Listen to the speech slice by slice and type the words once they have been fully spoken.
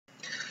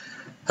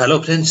Hello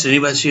friends,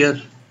 Srinivas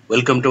here.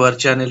 Welcome to our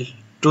channel.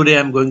 Today I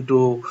am going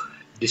to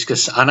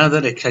discuss another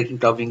exciting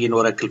topic in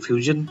Oracle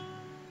Fusion.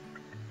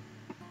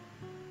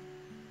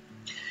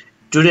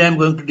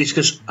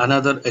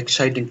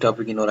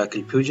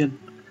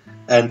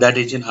 And that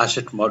is in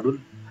asset module.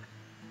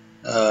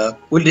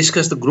 We'll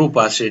discuss the group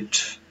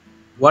asset.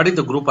 What is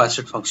the group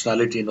asset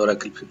functionality in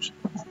Oracle Fusion?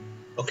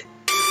 Okay.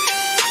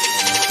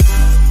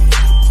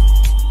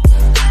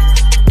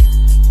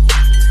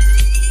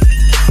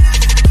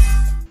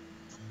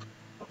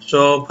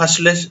 So first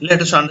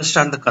let us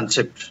understand the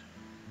concept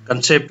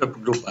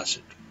of group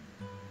asset,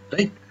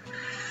 right?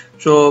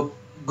 So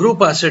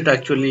group asset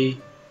actually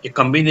a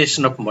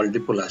combination of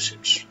multiple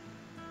assets,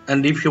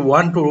 and if you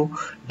want to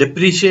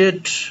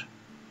depreciate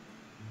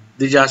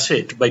this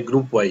asset by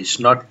group wise,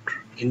 not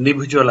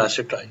individual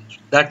asset wise,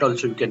 that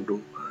also you can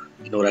do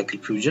in Oracle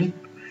Fusion,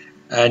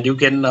 and you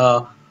can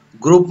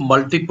group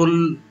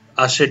multiple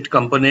asset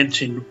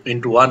components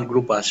into one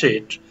group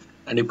asset,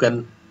 and you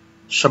can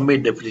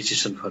submit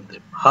depreciation for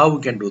them. How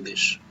we can do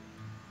this?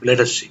 Let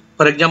us see.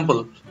 For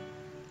example,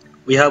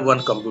 we have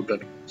one computer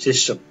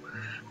system,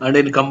 and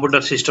in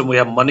computer system we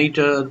have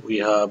monitor, we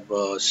have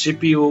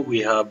CPU,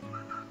 we have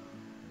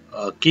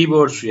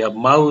keyboards, we have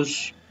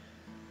mouse,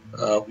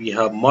 we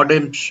have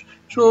modems,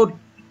 so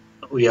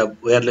we have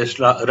wireless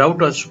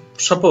routers.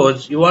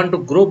 Suppose you want to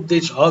group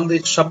all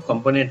these sub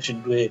components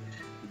into a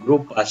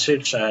group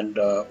assets and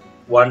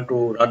want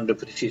to run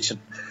depreciation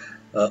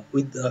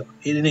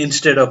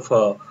instead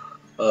of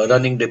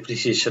running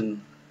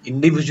depreciation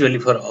individually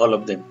for all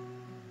of them.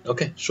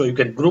 Okay, so you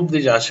can group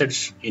these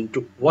assets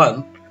into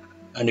one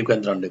and you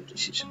can run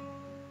depreciation.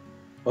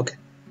 Okay,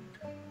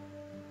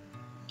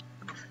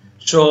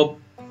 so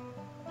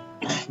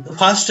the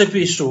first step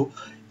is to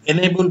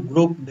enable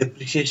group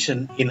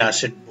depreciation in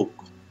asset book,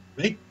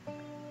 right?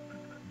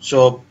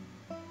 So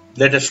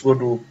let us go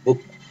to book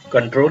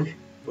control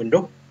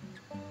window.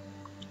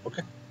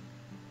 Okay,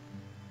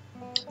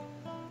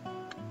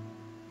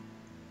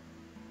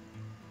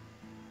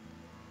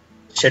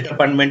 setup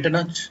and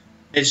maintenance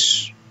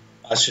is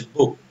asset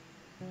book.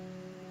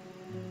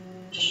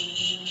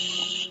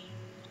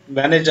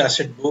 Manage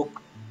asset book.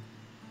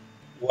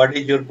 What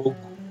is your book?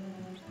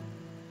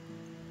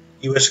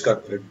 US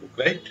corporate book,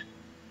 right?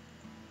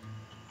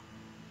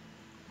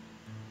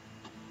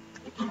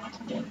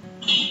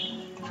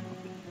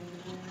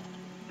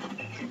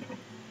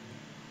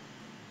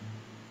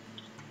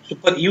 So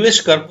for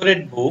US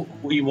corporate book,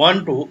 we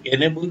want to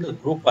enable the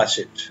group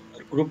assets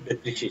or group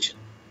depreciation.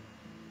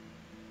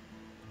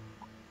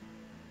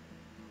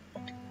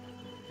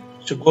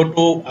 So go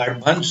to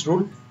advanced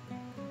rule,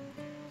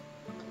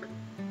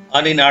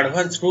 and in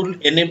advanced rule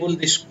enable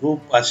this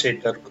group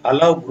asset or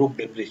allow group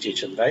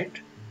depreciation, right?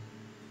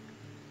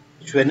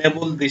 To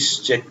enable this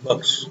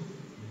checkbox.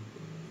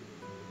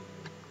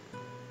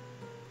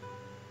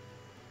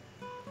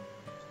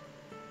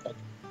 Okay.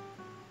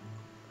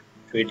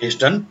 So it is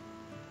done.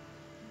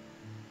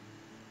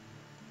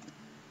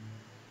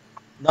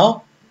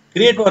 Now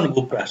create one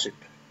group asset.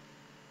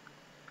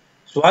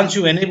 So once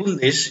you enable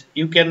this,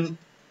 you can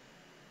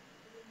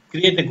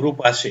create a group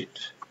asset.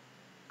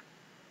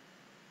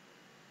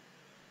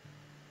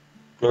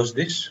 Close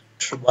this.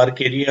 Work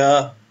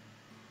area,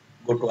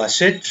 go to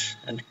assets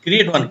and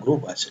create one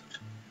group asset.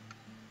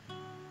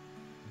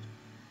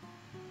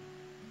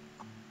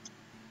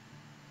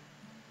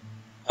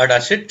 Add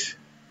asset.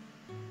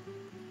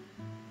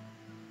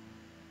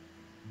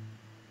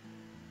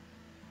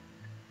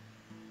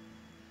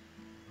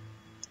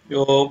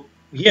 So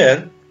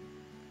here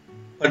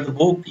for the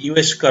book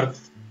US curve,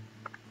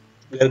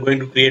 we are going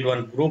to create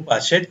one group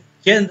asset.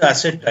 Change the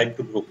asset type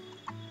to group.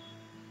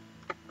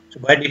 So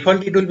by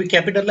default it will be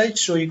capitalized,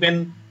 so you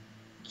can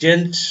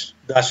change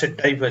the asset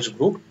type as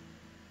group.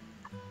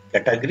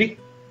 Category.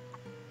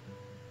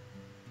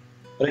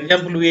 For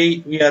example,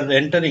 we are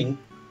entering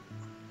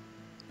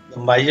the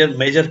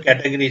major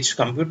category is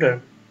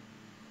computer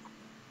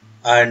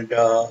and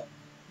the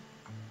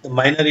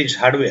minor is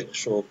hardware.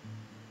 So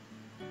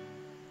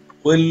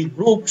we'll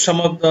group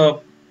some of the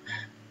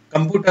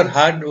computer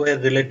hardware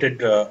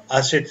related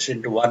assets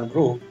into one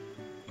group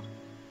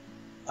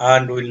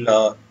and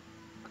we'll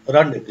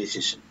run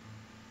depreciation.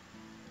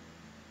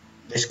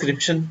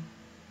 Description,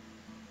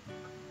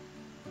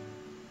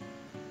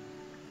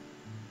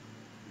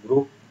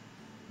 group,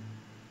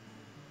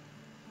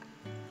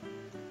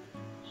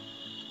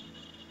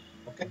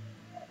 okay,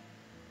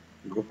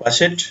 group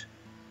asset.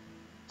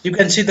 You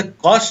can see the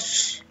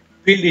costs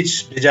field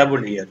is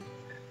disabled here.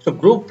 So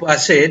group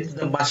asset,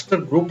 the master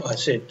group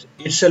asset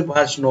itself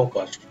has no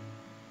cost.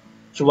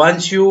 So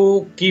once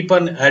you keep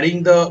on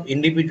adding the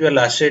individual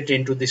asset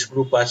into this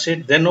group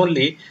asset, then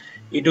only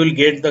it will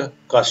get the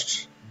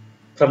costs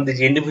from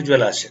this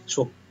individual asset.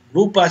 So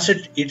group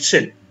asset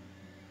itself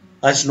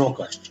has no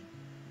cost.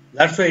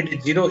 That's why it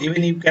is zero.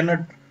 Even you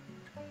cannot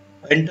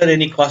enter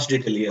any cost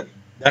detail here.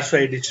 That's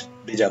why it is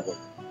disabled.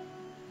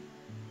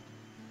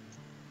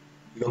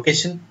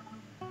 Location.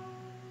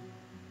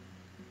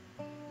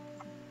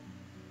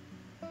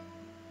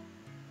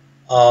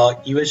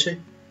 USA,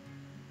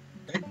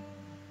 right?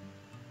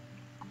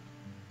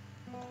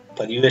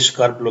 For US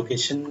Corp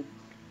location,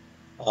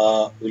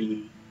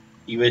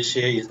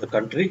 USA is the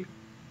country,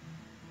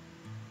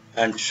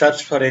 and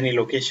search for any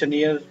location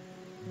here.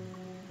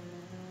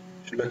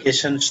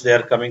 Locations, they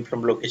are coming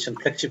from location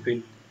flexi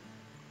field.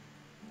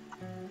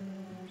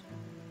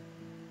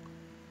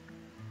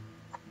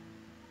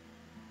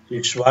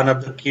 It's one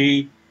of the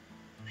key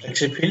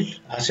flexi field,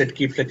 asset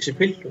key flexi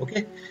field.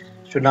 Okay,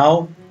 so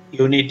now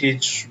unit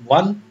is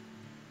 1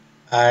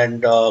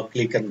 and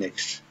click on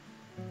next.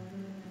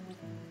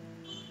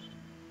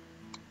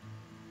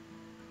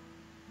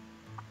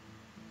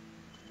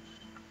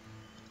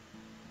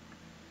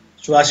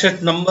 So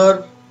asset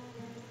number,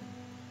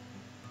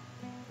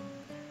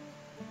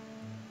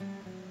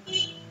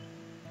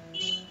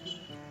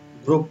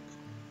 group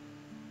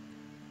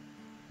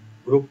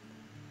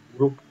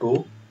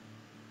 2.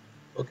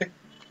 Okay,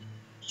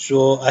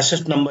 so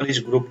asset number is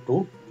group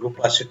 2, group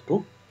asset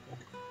 2.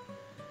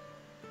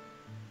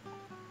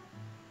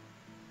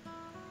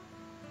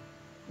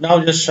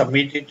 Now just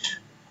submit it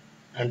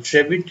and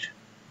save it.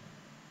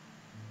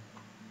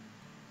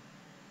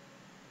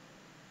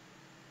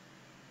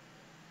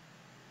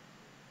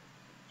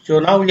 So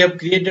now we have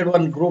created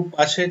one group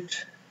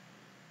asset.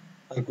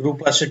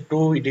 Group asset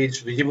 2, it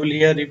is visible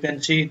here. You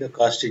can see the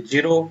cost is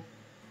 0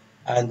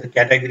 and the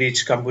category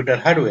is computer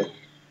hardware.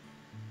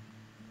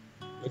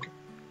 Okay.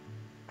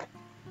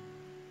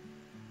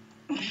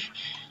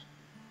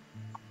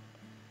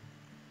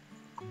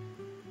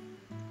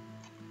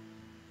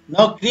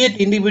 Now create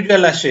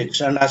individual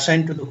assets and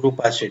assign to the group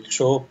asset.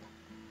 So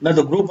now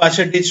the group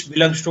asset is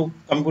belongs to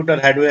computer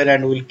hardware,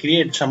 and we'll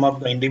create some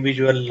of the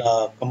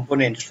individual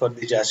components for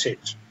these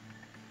assets.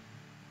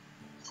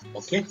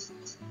 Okay.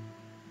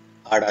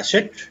 Add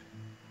asset.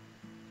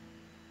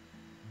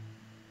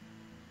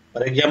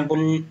 For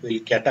example, the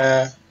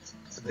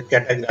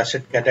category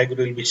asset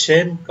category will be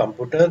same,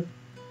 computer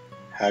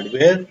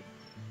hardware.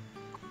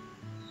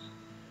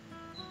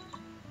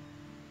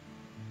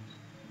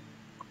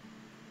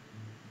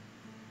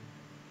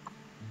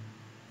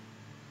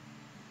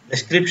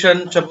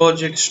 Description,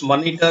 suppose it's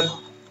monitor,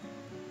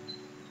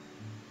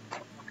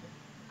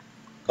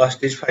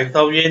 cost is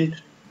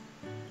 5,000.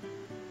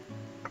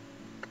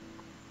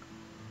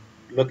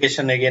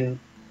 Location again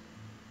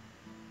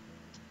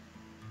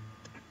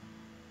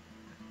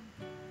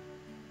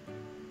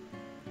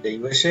the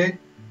USA.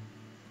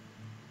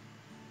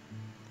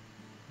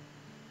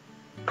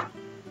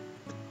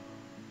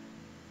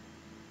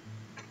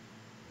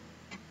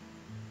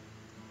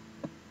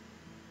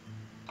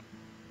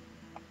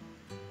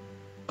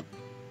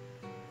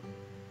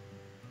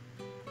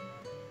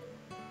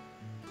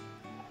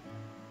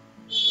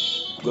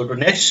 Go to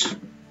next.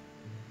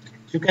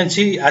 You can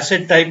see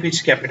asset type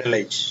is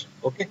capitalized.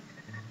 Okay,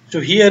 so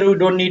here we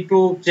don't need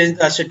to change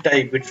the asset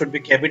type, it should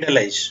be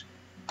capitalized.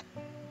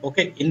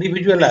 Okay,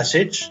 individual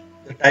assets,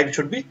 the type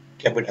should be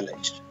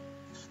capitalized.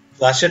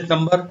 So asset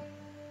number,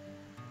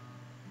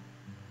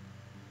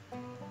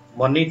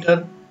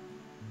 monitor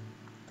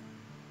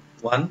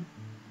 1,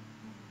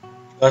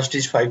 cost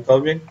is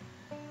 5,000,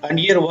 and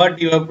here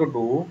what you have to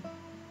do,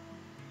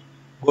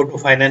 go to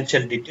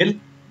financial detail.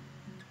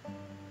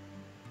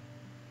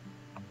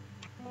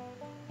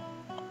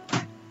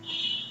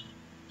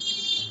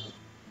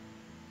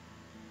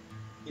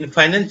 In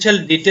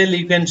financial detail,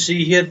 you can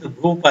see here the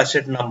group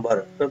asset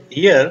number. So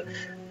here,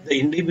 the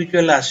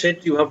individual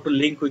asset you have to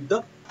link with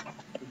the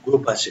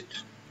group asset.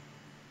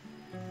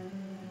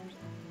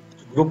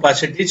 Group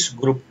asset is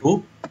group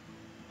 2.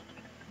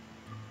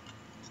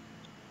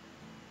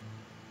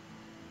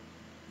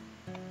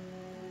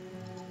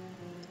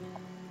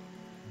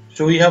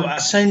 So we have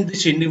assigned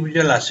this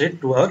individual asset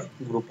to our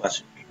group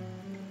asset.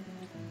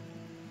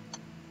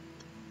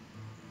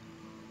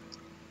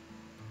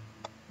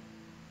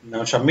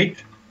 Now submit.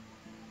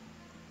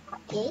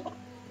 Okay.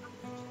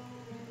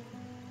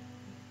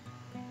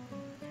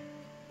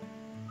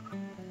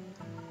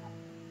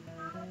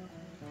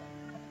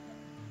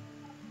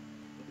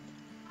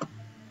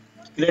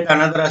 Create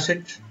another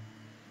asset,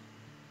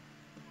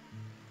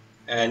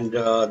 and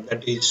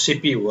that is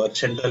CPU or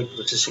Central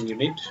Processing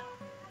Unit.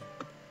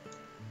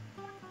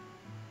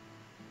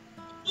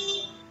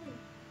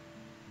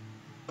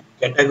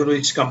 Category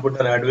is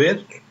computer hardware.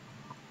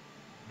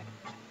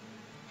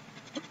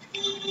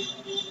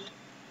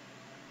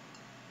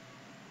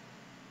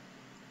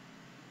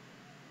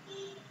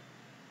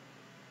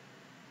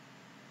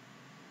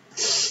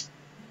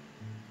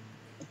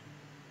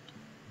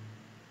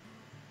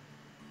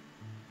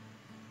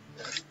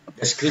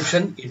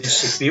 Description, it is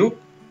CPU.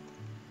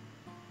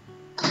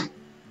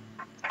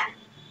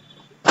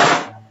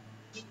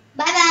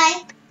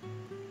 Bye-bye.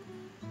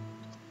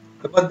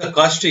 But the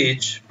cost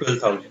is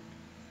 12,000.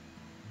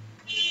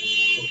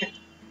 Okay.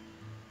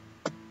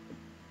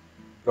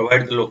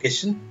 Provide the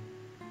location.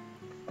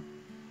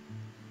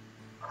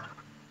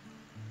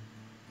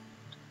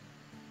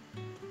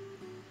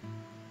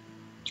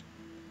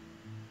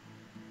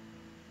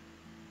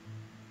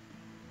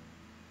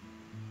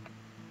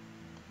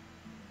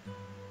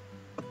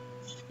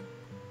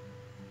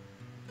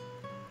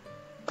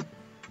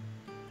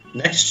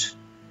 Next,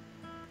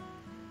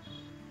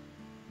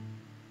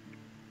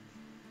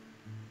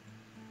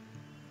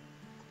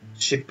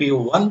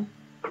 CPU 1,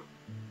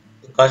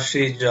 the cost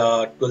is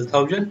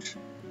 12,000.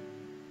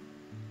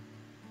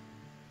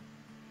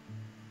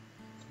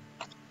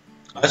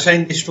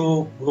 Assign this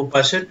to group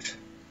asset.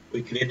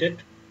 We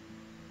created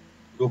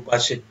group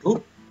asset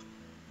 2.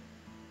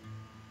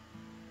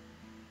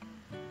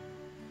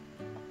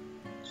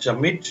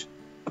 Submit.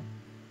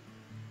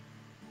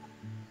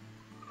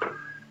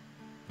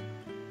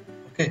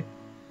 Okay.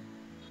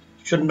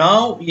 So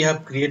now we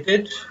have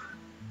created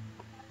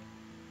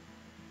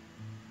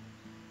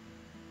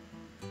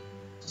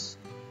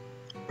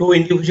two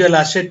individual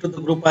asset to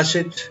the group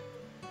asset.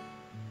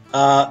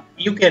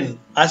 You can,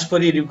 as per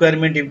your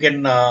requirement, you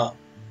can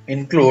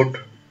include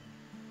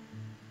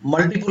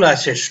multiple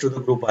assets to the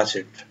group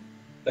asset,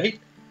 right?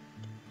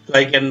 So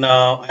I can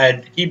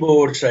add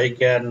keyboards, I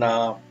can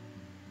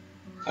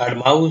add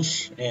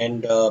mouse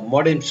and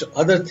modems,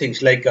 other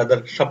things like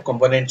other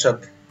sub-components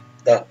of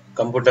the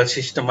computer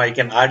system I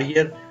can add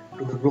here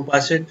to the group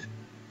asset.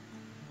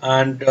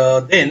 And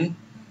then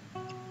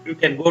you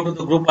can go to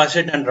the group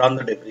asset and run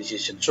the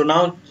depreciation. So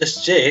now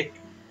just check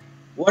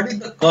what is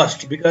the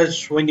cost,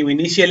 because when you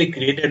initially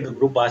created the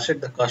group asset,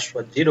 the cost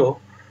was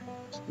 0.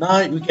 Now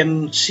you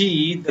can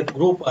see the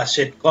group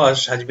asset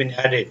cost has been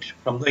added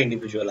from the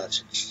individual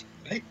assets,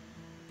 right?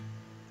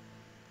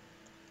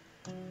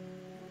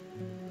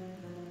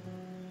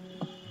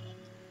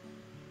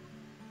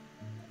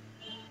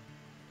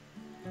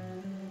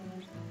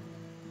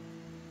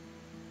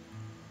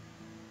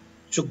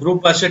 So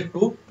group asset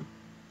 2,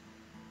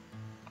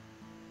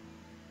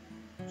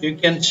 you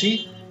can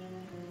see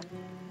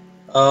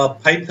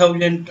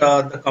 5,000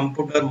 the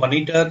computer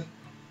monitor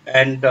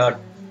and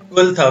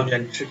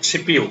 12,000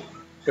 CPU.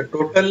 The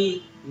total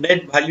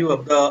net value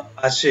of the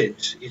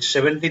assets is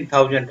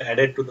 17,000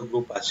 added to the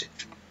group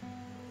asset.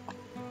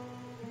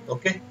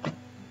 Okay.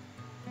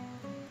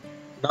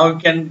 Now you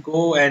can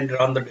go and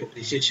run the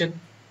depreciation,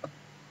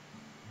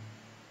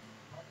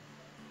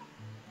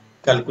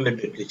 calculate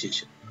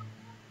depreciation.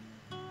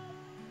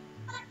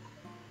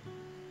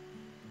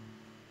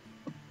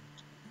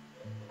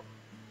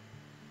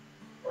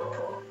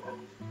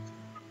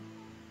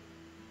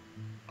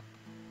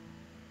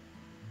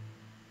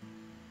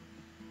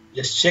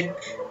 Just check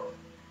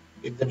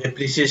if the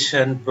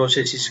depreciation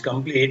process is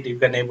complete. You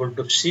can able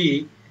to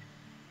see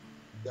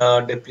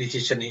the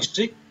depreciation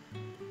history.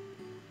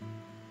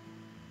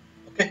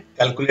 Okay,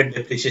 calculate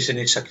depreciation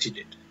is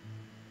succeeded.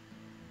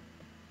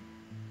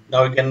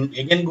 Now we can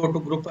again go to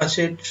group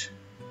asset,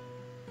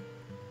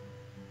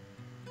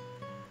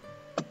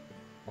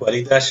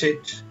 query the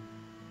asset.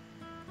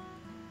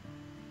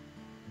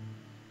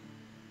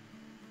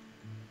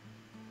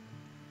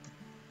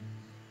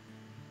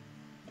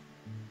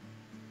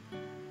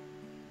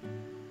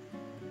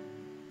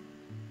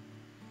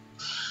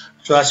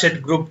 So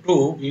asset group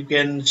 2, you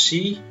can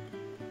see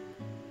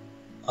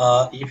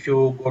if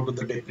you go to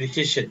the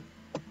depreciation,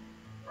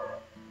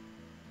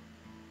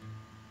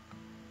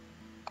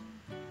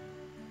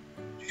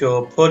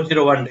 so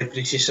 401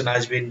 depreciation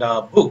has been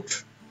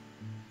booked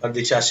for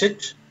this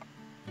asset.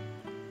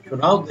 So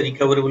now the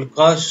recoverable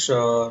cost,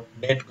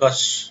 net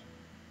cost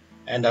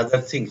and other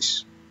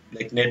things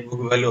like net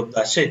book value of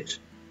the asset,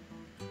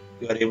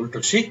 you are able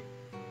to see.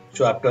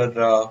 So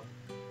after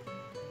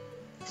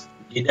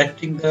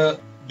deducting the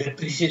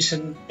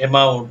depreciation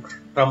amount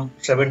from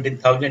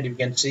 17,000, you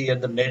can see here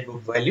the net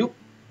book value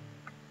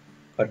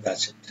for the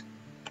asset.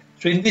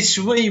 So in this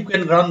way, you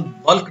can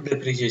run bulk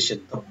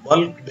depreciation. The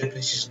bulk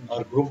depreciation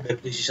or group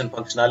depreciation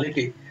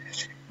functionality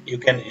you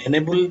can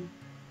enable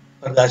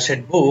for the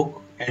asset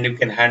book, and you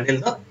can handle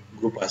the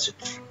group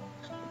assets.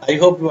 I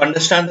hope you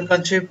understand the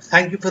concept.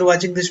 Thank you for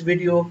watching this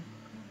video.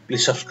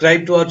 Please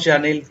subscribe to our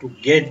channel to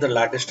get the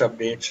latest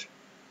updates.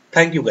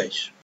 Thank you guys.